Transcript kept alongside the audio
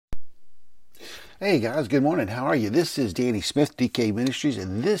Hey guys, good morning. How are you? This is Danny Smith, DK Ministries,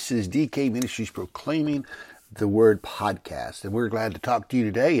 and this is DK Ministries Proclaiming the Word podcast. And we're glad to talk to you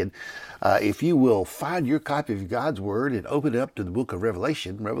today. And if you will find your copy of God's Word and open it up to the book of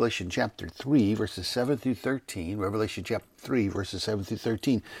Revelation chapter 3, verses 7 through 13, Revelation chapter 3, verses 7 through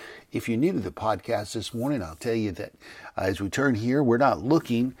 13. If you're new to the podcast this morning, I'll tell you that as we turn here, we're not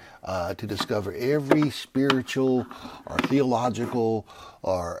looking to discover every spiritual or theological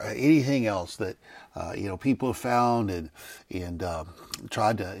or anything else that people have found and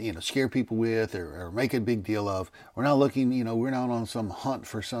tried to scare people with or make a big deal of. We're not looking, we're not on some hunt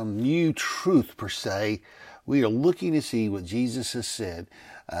for some new truth per se. We are looking to see what Jesus has said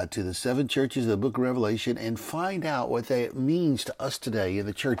to the seven churches of the book of Revelation and find out what that means to us today in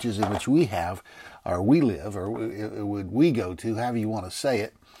the churches in which we have, or we live, or would we go to, however you want to say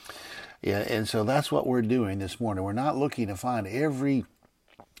it. Yeah, and so that's what we're doing this morning. We're not looking to find every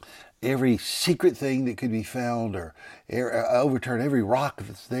secret thing that could be found or overturn every rock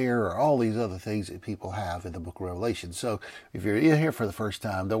that's there or all these other things that people have in the book of Revelation. So if you're in here for the first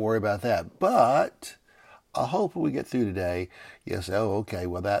time, don't worry about that. But I hope we get through today. Yes, okay,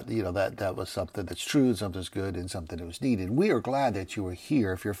 well that was something that's true and something that's good and something that was needed. We are glad that you are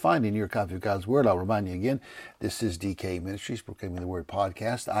here. If you're finding your copy of God's Word, I'll remind you again, this is DK Ministries, Proclaiming the Word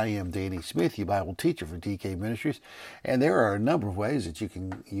podcast. I am Danny Smith, your Bible teacher for DK Ministries, and there are a number of ways that you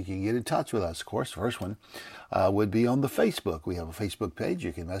can get in touch with us. Of course, the first one would be on the Facebook. We have a Facebook page.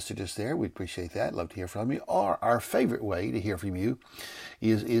 You can message us there. We'd appreciate that. Love to hear from you. Or our favorite way to hear from you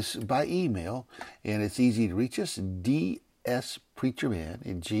is by email, and it's easy to reach us,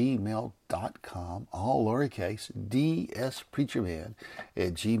 dspreacherman@gmail.com, all lowercase,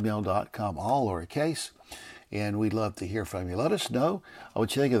 dspreacherman@gmail.com, all lowercase. And we'd love to hear from you. Let us know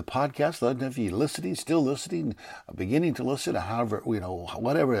what you think of the podcast. Let us know if you're listening, still listening, beginning to listen, or however,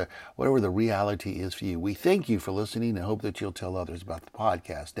 whatever the reality is for you. We thank you for listening and hope that you'll tell others about the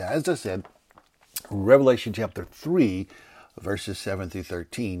podcast. Now, as I said, Revelation chapter 3, verses 7 through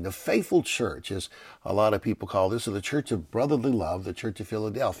 13. The faithful church, as a lot of people call this, or the church of brotherly love, the church of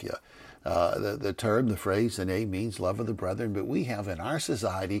Philadelphia. The term, the phrase, the name means love of the brethren, but we have in our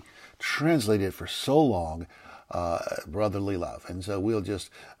society translated for so long brotherly love, and so we'll just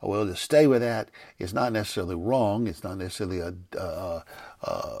stay with that. It's not necessarily wrong. It's not necessarily a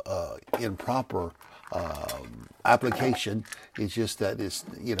improper application. It's just that it's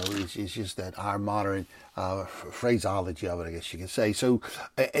just that our modern phraseology of it, I guess you could say. So,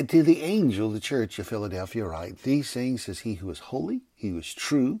 to the angel, the church of Philadelphia, write, these things says he who is holy, he who is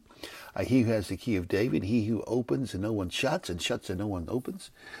true, he who has the key of David, he who opens and no one shuts, and shuts and no one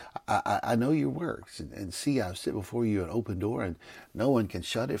opens. I know your works, and see, I sit before you an open door, and no one can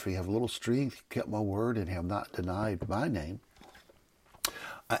shut it. For you have little strength, kept my word, and have not denied my name.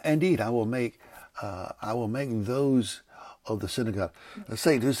 Indeed, I will make those of the synagogue who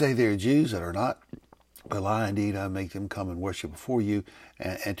say they are Jews that are not, but lie. Indeed, I make them come and worship before you,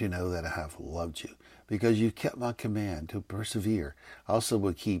 and to know that I have loved you. Because you kept my command to persevere, I also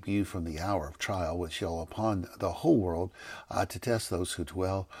will keep you from the hour of trial, which shall upon the whole world to test those who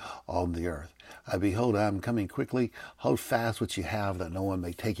dwell on the earth. Behold, I am coming quickly. Hold fast what you have, that no one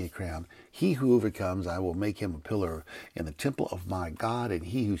may take your crown. He who overcomes, I will make him a pillar in the temple of my God, and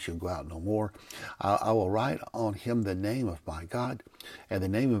he who shall go out no more. I will write on him the name of my God, and the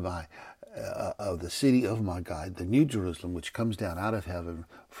name of the city of my God, the New Jerusalem, which comes down out of heaven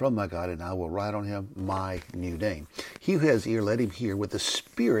from my God, and I will write on him my new name. He who has ear, let him hear what the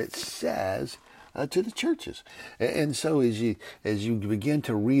Spirit says to the churches. And so as you begin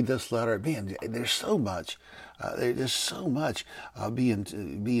to read this letter, man, there's so much. There's so much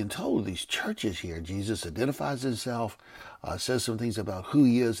being told. These churches here, Jesus identifies himself, says some things about who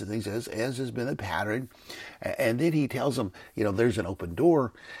he is, and things as has been a pattern, and then he tells them, there's an open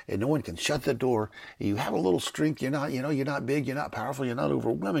door, and no one can shut the door. You have a little strength. You're not big, you're not powerful, you're not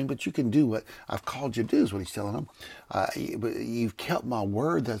overwhelming, but you can do what I've called you to do. Is what he's telling them. But you've kept my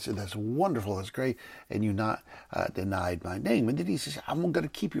word. That's wonderful. That's great, and you've not denied my name. And then he says, I'm going to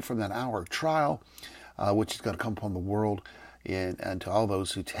keep you from that hour of trial, which is going to come upon the world, and to all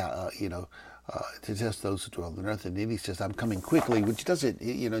those who to test those who dwell on the earth. And then he says, I'm coming quickly, which doesn't,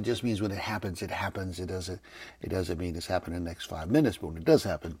 just means when it happens, it happens. It doesn't mean it's happening in the next 5 minutes, but when it does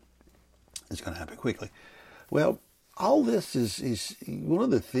happen, it's going to happen quickly. Well, all this is one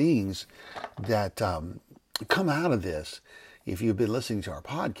of the things that come out of this. If you've been listening to our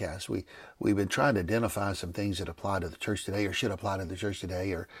podcast, we've been trying to identify some things that apply to the church today, or should apply to the church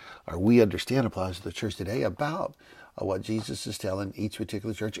today, or we understand applies to the church today about what Jesus is telling each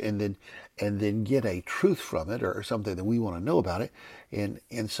particular church, and then get a truth from it, or something that we want to know about it.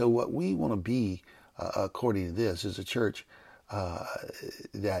 And so what we want to be, according to this, is a church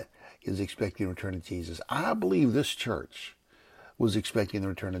that is expecting the return of Jesus. I believe this church was expecting the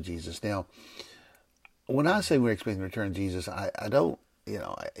return of Jesus. Now, when I say we're expecting the return of Jesus, I don't,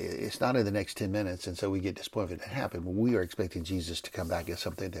 it's not in the next 10 minutes, and so we get disappointed if it happened. We are expecting Jesus to come back as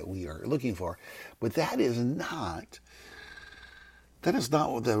something that we are looking for. But that is not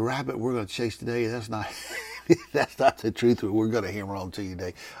what the rabbit we're going to chase today. That's not that's not the truth that we're going to hammer on to you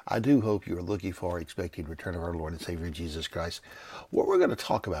today. I do hope you are looking for, expecting the return of our Lord and Savior Jesus Christ. What we're going to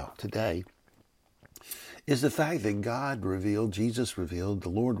talk about today is the fact that God revealed, Jesus revealed, the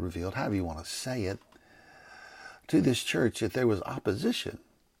Lord revealed, however you want to say it, to this church that there was opposition,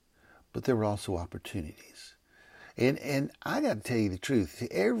 but there were also opportunities. And I got to tell you the truth,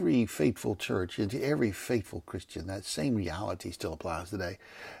 to every faithful church and to every faithful Christian, that same reality still applies today.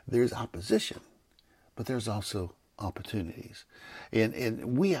 There's opposition, but there's also opportunities.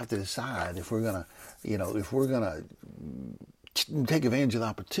 And we have to decide if we're going to, take advantage of the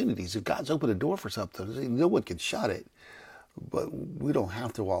opportunities. If God's opened a door for something, no one can shut it, but we don't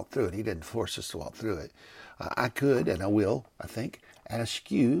have to walk through it. He didn't force us to walk through it. I could, and I will, I think, ask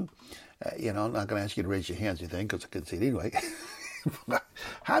you, I'm not going to ask you to raise your hands, you think, because I couldn't see it anyway.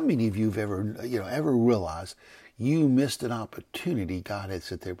 How many of you have ever realized you missed an opportunity God had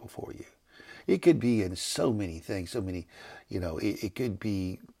set there before you? It could be in so many things, it could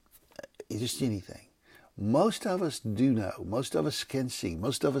be just anything. Most of us do know, most of us can see,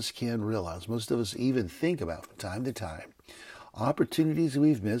 most of us can realize, most of us even think about from time to time opportunities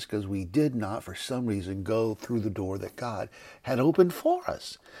we've missed because we did not, for some reason, go through the door that God had opened for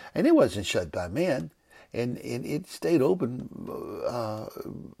us. And it wasn't shut by man, and it stayed open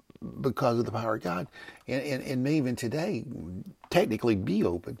because of the power of God. And may even today technically be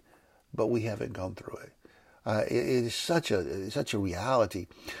open, but we haven't gone through it. It is such a reality.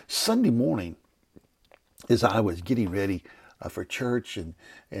 Sunday morning, as I was getting ready for church and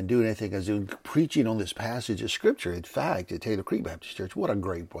doing anything I was doing, preaching on this passage of Scripture. In fact, at Taylor Creek Baptist Church, what a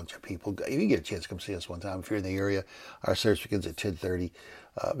great bunch of people. If you get a chance, come see us one time. If you're in the area, our service begins at 10:30.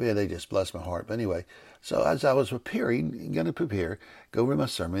 Man, they just bless my heart. But anyway, so as I was going to prepare, go over my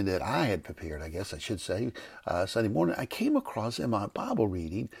sermon that I had prepared, I guess I should say, Sunday morning, I came across in my Bible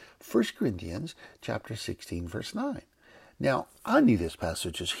reading 1 Corinthians chapter 16, verse 9. Now, I knew this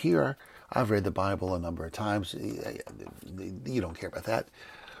passage was here. I've read the Bible a number of times. You don't care about that.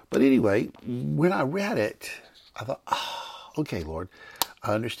 But anyway, when I read it, I thought, okay, Lord,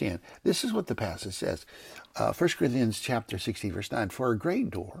 I understand. This is what the passage says. 1 Corinthians chapter 16, verse 9, for a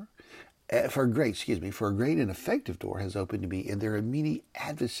great and effective door has opened to me, and there are many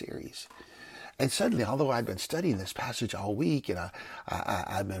adversaries. And suddenly, although I'd been studying this passage all week, and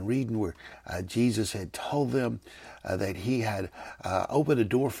I've been reading where Jesus had told them that he had opened a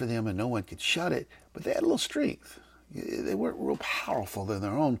door for them and no one could shut it, but they had a little strength. They weren't real powerful in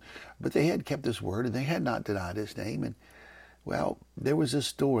their own, but they had kept his word and they had not denied his name. And well, there was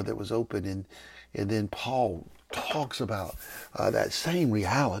this door that was open, and then Paul talks about that same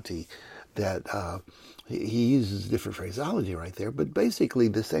reality that he uses different phraseology right there, but basically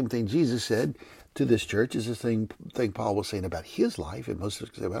the same thing Jesus said to this church is the same thing Paul was saying about his life, and most of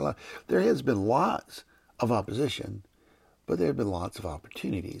us say about life. There has been lots of opposition, but there have been lots of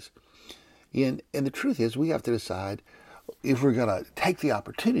opportunities. And the truth is, we have to decide if we're going to take the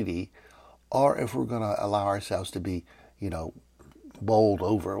opportunity or if we're going to allow ourselves to be, bowled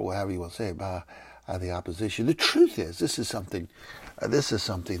over, or however you want to say it, by the opposition. The truth is, this is something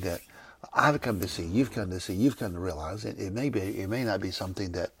that I've come to see, you've come to realize. It may not be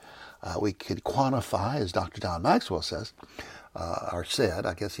something that we could quantify, as Dr. John Maxwell says, or said.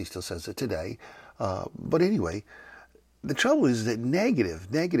 I guess he still says it today. But anyway, the trouble is that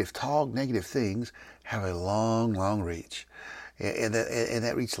negative talk, negative things have a long, long reach, and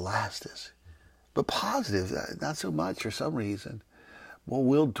that reach lasts us. But positive, not so much for some reason. Well,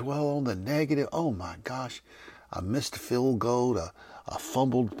 we'll dwell on the negative. Oh my gosh, a missed field goal, a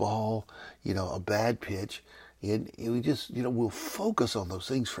fumbled ball, a bad pitch. And we just, we'll focus on those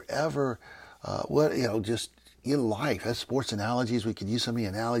things forever. Just in life, as sports analogies, we could use so many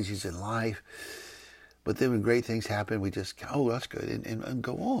analogies in life. But then when great things happen, we just, that's good, and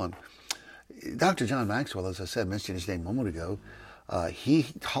go on. Dr. John Maxwell, as I said, mentioned his name a moment ago. He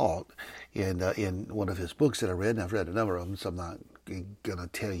taught in one of his books that I read, and I've read a number of them, so I'm not going to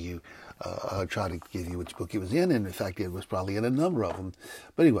tell you, try to give you which book he was in, and in fact, it was probably in a number of them.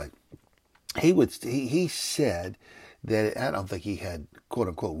 But anyway, he said that, I don't think he had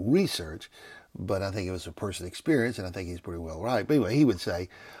quote-unquote research, but I think it was a personal experience, and I think he's pretty well right. But anyway, he would say,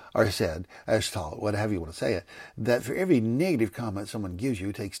 or said, as taught, whatever you want to say it, that for every negative comment someone gives you,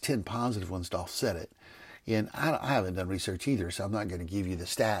 it takes 10 positive ones to offset it. And I haven't done research either, so I'm not going to give you the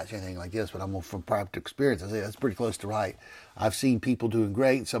stats or anything like this, but I'm from practical experience. I say that's pretty close to right. I've seen people doing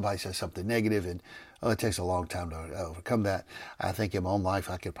great, and somebody says something negative, and it takes a long time to overcome that. I think in my own life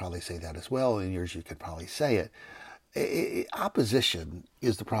I could probably say that as well. In yours you could probably say it. Opposition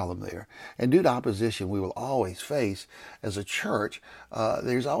is the problem there. And due to opposition we will always face as a church,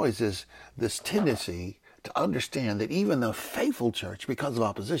 there's always this tendency to understand that even the faithful church, because of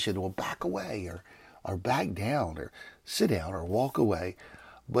opposition, will back away or back down or sit down or walk away.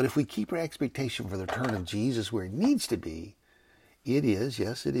 But if we keep our expectation for the return of Jesus where it needs to be, it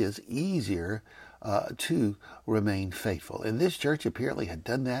is easier to remain faithful. And this church apparently had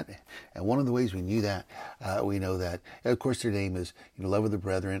done that. And one of the ways we knew that, we know that, of course, their name is Love of the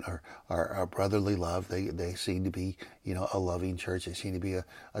Brethren, or brotherly love. They seem to be, a loving church. They seem to be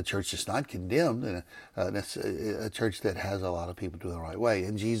a church that's not condemned, and that's a church that has a lot of people doing the right way.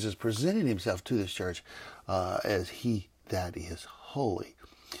 And Jesus presented himself to this church as he that is holy.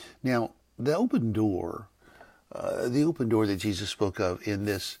 Now, the open door that Jesus spoke of in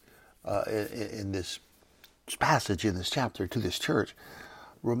this passage, in this chapter, to this church,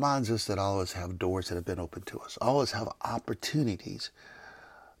 reminds us that all of us have doors that have been opened to us. All of us have opportunities,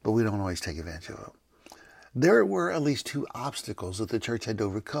 but we don't always take advantage of them. There were at least two obstacles that the church had to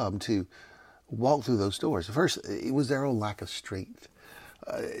overcome to walk through those doors. First, it was their own lack of strength.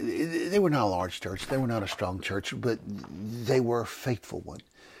 They were not a large church. They were not a strong church, but they were a faithful one.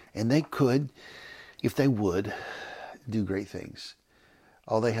 And they could, if they would, do great things.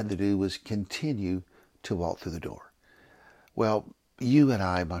 All they had to do was continue to walk through the door. Well, you and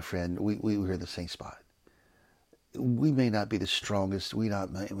I, my friend, we were in the same spot. We may not be the strongest. We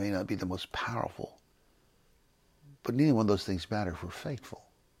may not be the most powerful. But neither one of those things matter if we're faithful.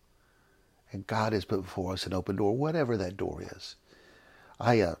 And God has put before us an open door, whatever that door is.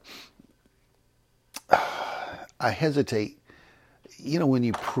 I hesitate. When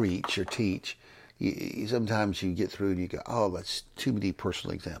you preach or teach, sometimes you get through and you go, oh, that's too many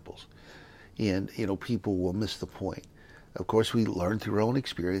personal examples. And, people will miss the point. Of course, we learn through our own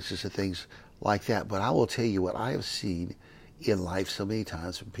experiences and things like that. But I will tell you what I have seen in life so many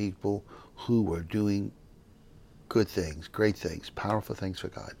times from people who were doing good things, great things, powerful things for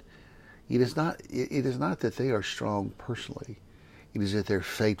God. It is not that they are strong personally. It is that they're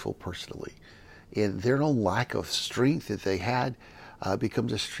faithful personally. And their own lack of strength that they had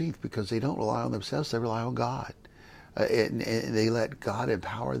becomes a strength because they don't rely on themselves, they rely on God. And they let God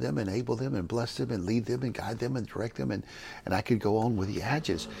empower them, enable them, and bless them, and lead them, and guide them, and direct them. And I could go on with the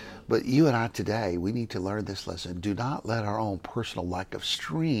edges. But you and I today, we need to learn this lesson. Do not let our own personal lack of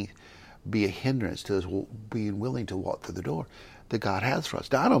strength be a hindrance to us being willing to walk through the door that God has for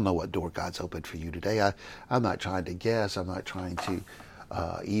us. Now, I don't know what door God's opened for you today. I'm not trying to guess. I'm not trying to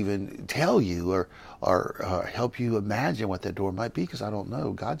even tell you or help you imagine what that door might be, because I don't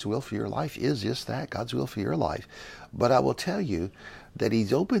know. God's will for your life is just that, God's will for your life. But I will tell you that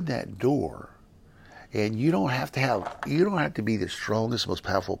He's opened that door, and you don't have to be the strongest, most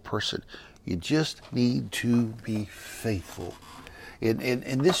powerful person. You just need to be faithful.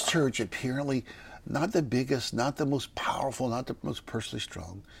 In this church, apparently, not the biggest, not the most powerful, not the most personally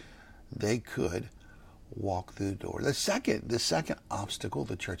strong, they could walk through the door. The second obstacle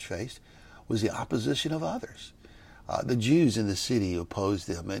the church faced was the opposition of others. The Jews in the city opposed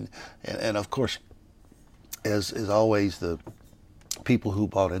them, and of course, as always, the people who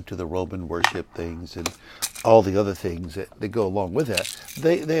bought into the Roman worship things and all the other things that go along with that,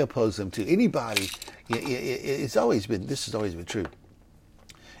 they oppose them too. Anybody, this has always been true.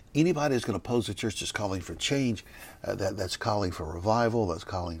 Anybody who's going to oppose the church that's calling for change, that's calling for revival, that's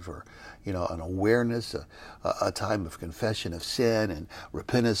calling for an awareness, a time of confession of sin and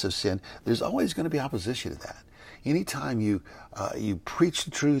repentance of sin, there's always going to be opposition to that. Anytime you preach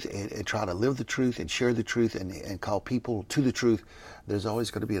the truth and try to live the truth and share the truth and call people to the truth, there's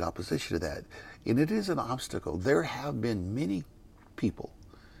always going to be an opposition to that. And it is an obstacle. There have been many people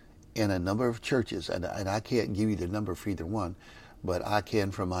in a number of churches, and I can't give you the number for either one, but I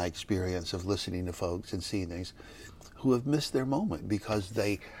can from my experience of listening to folks and seeing things, who have missed their moment because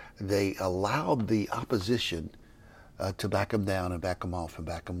they allowed the opposition to back them down and back them off and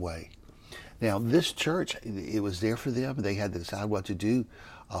back them away. Now, this church, it was there for them. They had to decide what to do.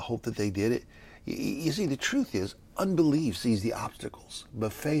 I hope that they did it. You see, the truth is, unbelief sees the obstacles,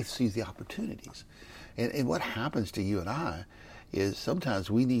 but faith sees the opportunities. And what happens to you and I is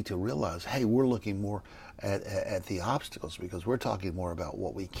sometimes we need to realize, hey, we're looking more at the obstacles because we're talking more about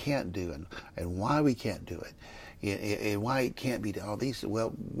what we can't do and why we can't do it and why it can't be done. All these, well,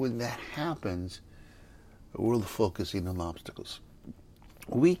 when that happens, we're focusing on obstacles.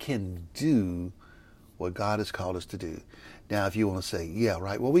 We can do what God has called us to do. Now, if you want to say, yeah,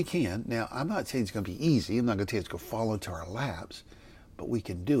 right, well, we can. Now, I'm not saying it's going to be easy. I'm not going to tell you it's going to fall into our laps, but we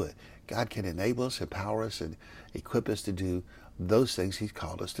can do it. God can enable us, empower us, and equip us to do those things He's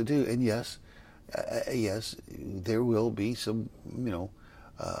called us to do. And yes, there will be some,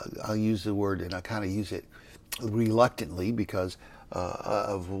 I'll use the word, and I kind of use it reluctantly because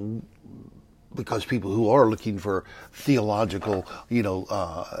people who are looking for theological,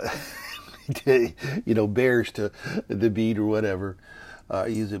 bears to the beat or whatever,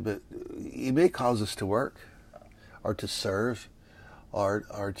 use it. But it may cause us to work or to serve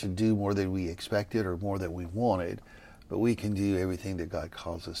or to do more than we expected or more than we wanted. But we can do everything that God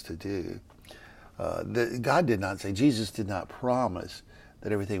calls us to do. God did not say, Jesus did not promise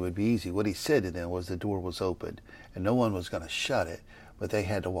that everything would be easy. What He said to them was the door was open and no one was going to shut it, but they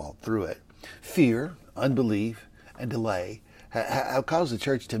had to walk through it. Fear, unbelief, and delay have caused the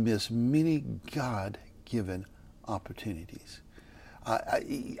church to miss many God-given opportunities.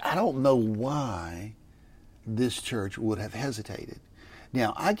 I don't know why this church would have hesitated.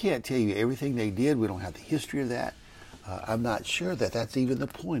 Now, I can't tell you everything they did. We don't have the history of that. I'm not sure that that's even the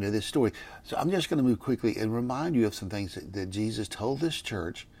point of this story. So I'm just going to move quickly and remind you of some things that Jesus told this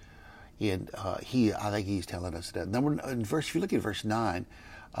church. And I think He's telling us that. If you look at verse 9,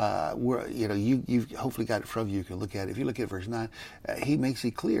 where you've hopefully got it from you. You can look at it. If you look at verse 9, He makes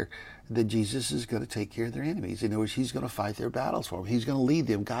it clear that Jesus is going to take care of their enemies. In other words, He's going to fight their battles for them. He's going to lead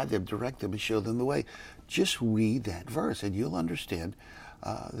them, guide them, direct them, and show them the way. Just read that verse, and you'll understand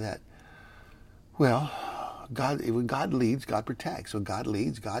that. Well, when God leads, God protects. When God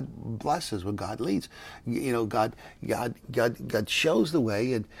leads, God blesses. When God leads, God shows the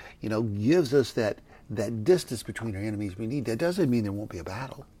way and gives us that distance between our enemies we need. That doesn't mean there won't be a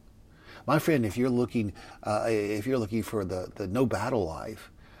battle. My friend, if you're looking for the no battle life,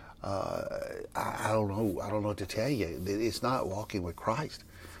 I don't know what to tell you. It's not walking with Christ.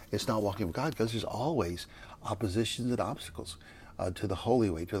 It's not walking with God because there's always oppositions and obstacles to the holy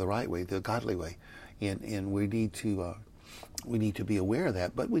way, to the right way, the godly way. And we need to be aware of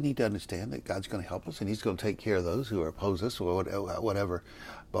that, but we need to understand that God's going to help us, and He's going to take care of those who oppose us, or whatever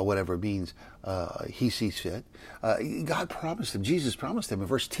means He sees fit. God promised them, Jesus promised them in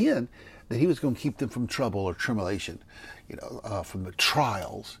verse 10 that He was going to keep them from trouble or tribulation, from the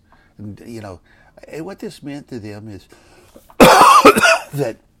trials, and and what this meant to them is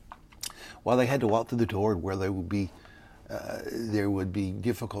that while they had to walk through the door, where there would be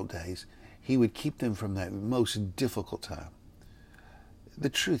difficult days, He would keep them from that most difficult time. The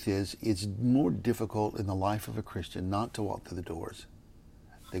truth is, it's more difficult in the life of a Christian not to walk through the doors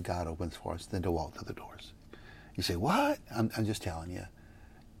that God opens for us than to walk through the doors. You say, what? I'm just telling you.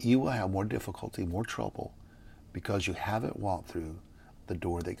 You will have more difficulty, more trouble, because you haven't walked through the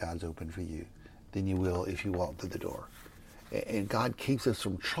door that God's opened for you than you will if you walk through the door. And God keeps us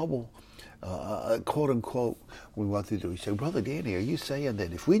from trouble, quote unquote, when we walk through the door. You say, Brother Danny, are you saying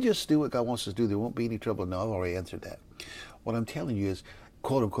that if we just do what God wants us to do, there won't be any trouble? No, I've already answered that. What I'm telling you is,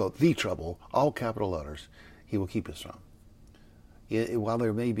 quote unquote, the trouble, all capital letters, He will keep us from. While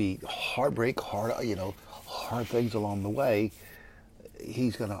there may be heartbreak, hard things along the way,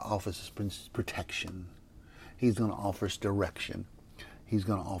 He's going to offer us protection. He's going to offer us direction. He's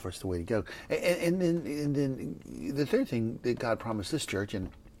going to offer us the way to go. And then the third thing that God promised this church, and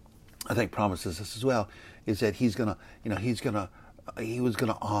I think promises us as well, is that He was going to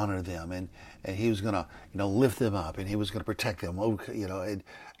honor them, and He was going to lift them up, and He was going to protect them, and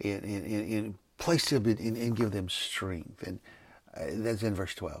place them and give them strength. And that's in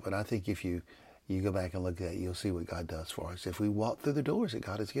verse 12. And I think if you go back and look at it, you'll see what God does for us if we walk through the doors that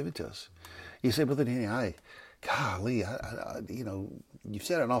God has given to us. You say, Brother Danny, you've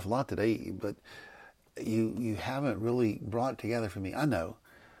said an awful lot today, but you haven't really brought it together for me. I know,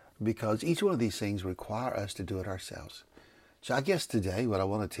 because each one of these things require us to do it ourselves. So I guess today what I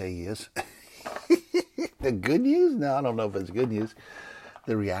want to tell you is the good news. No, I don't know if it's good news.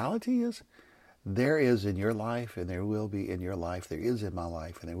 The reality is there is in your life, and there will be in your life, there is in my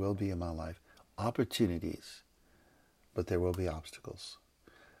life, and there will be in my life, opportunities, but there will be obstacles.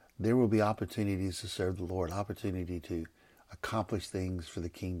 There will be opportunities to serve the Lord, opportunity to accomplish things for the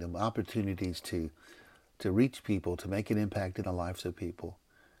kingdom, opportunities to reach people, to make an impact in the lives of people.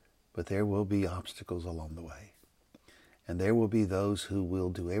 But there will be obstacles along the way. And there will be those who will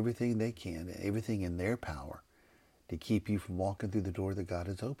do everything they can, everything in their power, to keep you from walking through the door that God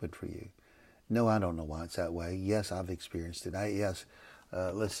has opened for you. No, I don't know why it's that way. Yes, I've experienced it.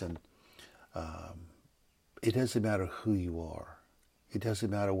 Listen, it doesn't matter who you are. It doesn't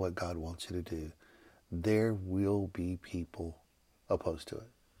matter what God wants you to do. There will be people opposed to it.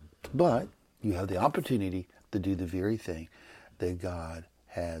 But you have the opportunity to do the very thing that God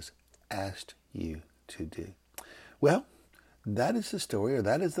has asked you to do. Well, that is the story, or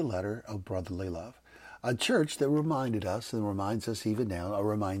that is the letter of brotherly love. A church that reminded us, and reminds us even now, or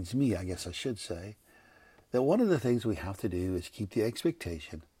reminds me, I guess I should say, that one of the things we have to do is keep the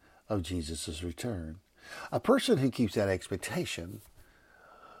expectation of Jesus' return. A person who keeps that expectation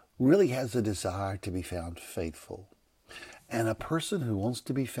really has a desire to be found faithful. And a person who wants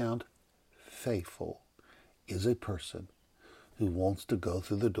to be found faithful is a person who wants to go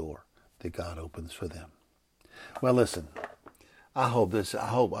through the door that God opens for them. Well, listen, I hope this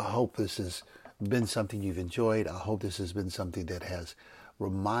has been something you've enjoyed. I hope this has been something that has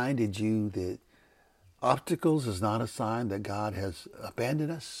reminded you that obstacles is not a sign that God has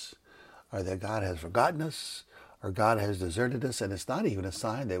abandoned us, or that God has forgotten us, or God has deserted us. And it's not even a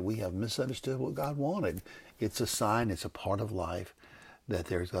sign that we have misunderstood what God wanted. It's a sign, it's a part of life, that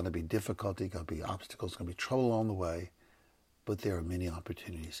there's going to be difficulty, going to be obstacles, going to be trouble along the way. But there are many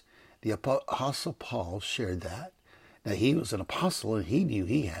opportunities. The Apostle Paul shared that. Now, he was an apostle, and he knew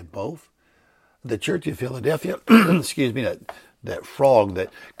he had both. The church in Philadelphia, excuse me, that frog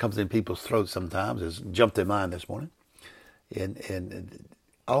that comes in people's throats sometimes has jumped in mine this morning. And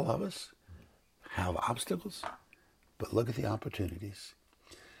all of us have obstacles, but look at the opportunities.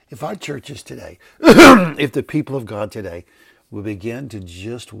 If our churches today, if the people of God today will begin to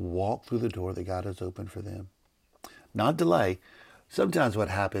just walk through the door that God has opened for them, not delay. Sometimes what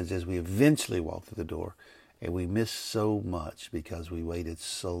happens is we eventually walk through the door and we miss so much because we waited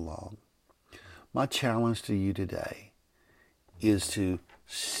so long. My challenge to you today is to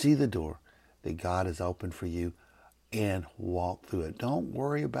see the door that God has opened for you and walk through it. Don't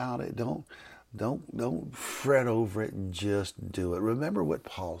worry about it. Don't fret over it, and just do it. Remember what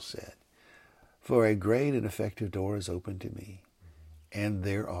Paul said. For a great and effective door is open to me, and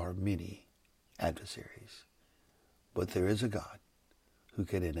there are many adversaries. But there is a God who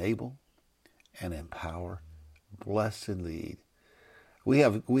can enable and empower, bless and lead. We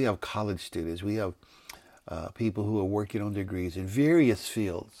have college students. We have people who are working on degrees in various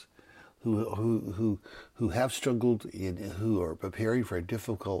fields, who have struggled who are preparing for a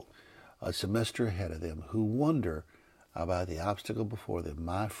difficult semester ahead of them, who wonder about the obstacle before them.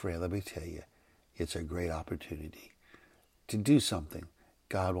 My friend, let me tell you, it's a great opportunity to do something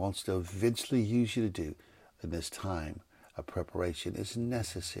God wants to eventually use you to do. In this time of preparation is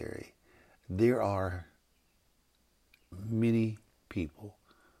necessary. There are many people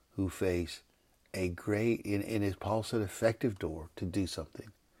who face a great, and as Paul said, effective door to do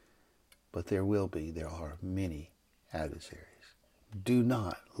something. But there are many adversaries. Do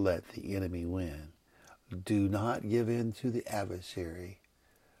not let the enemy win. Do not give in to the adversary.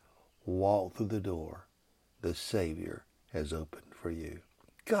 Walk through the door the Savior has opened for you.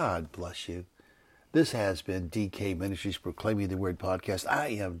 God bless you. This has been DK Ministries Proclaiming the Word podcast. I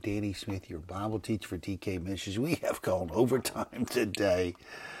am Danny Smith, your Bible teacher for DK Ministries. We have gone overtime today,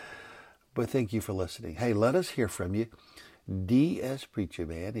 but thank you for listening. Hey, let us hear from you.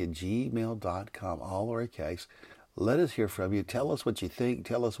 dspreacherman@gmail.com, all lowercase. Let us hear from you. Tell us what you think.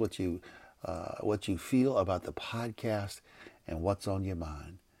 Tell us what you feel about the podcast and what's on your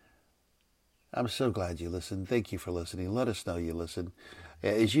mind. I'm so glad you listened. Thank you for listening. Let us know you listen.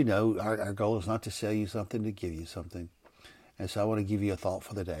 As you know, our goal is not to sell you something, to give you something. And so I want to give you a thought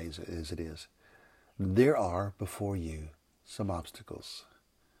for the day as it is. There are before you some obstacles,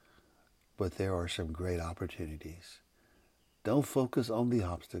 but there are some great opportunities. Don't focus on the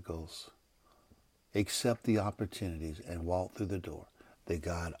obstacles. Accept the opportunities and walk through the door that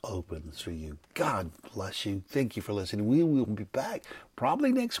God opens for you. God bless you. Thank you for listening. We will be back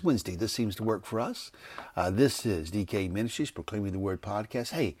probably next Wednesday. This seems to work for us. This is DK Ministries Proclaiming the Word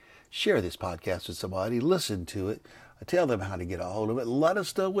podcast. Hey, share this podcast with somebody. Listen to it. Tell them how to get a hold of it. Let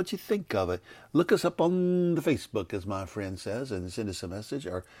us know what you think of it. Look us up on the Facebook, as my friend says, and send us a message,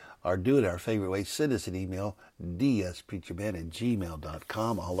 or do it our favorite way. Send us an email,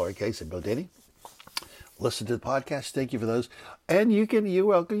 dspreacherman@gmail.com, all lowercase, and no Danny. Listen to the podcast. Thank you for those. And you're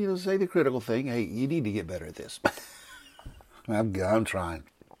welcome to say the critical thing. Hey, you need to get better at this. I'm trying.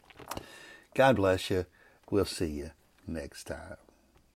 God bless you. We'll see you next time.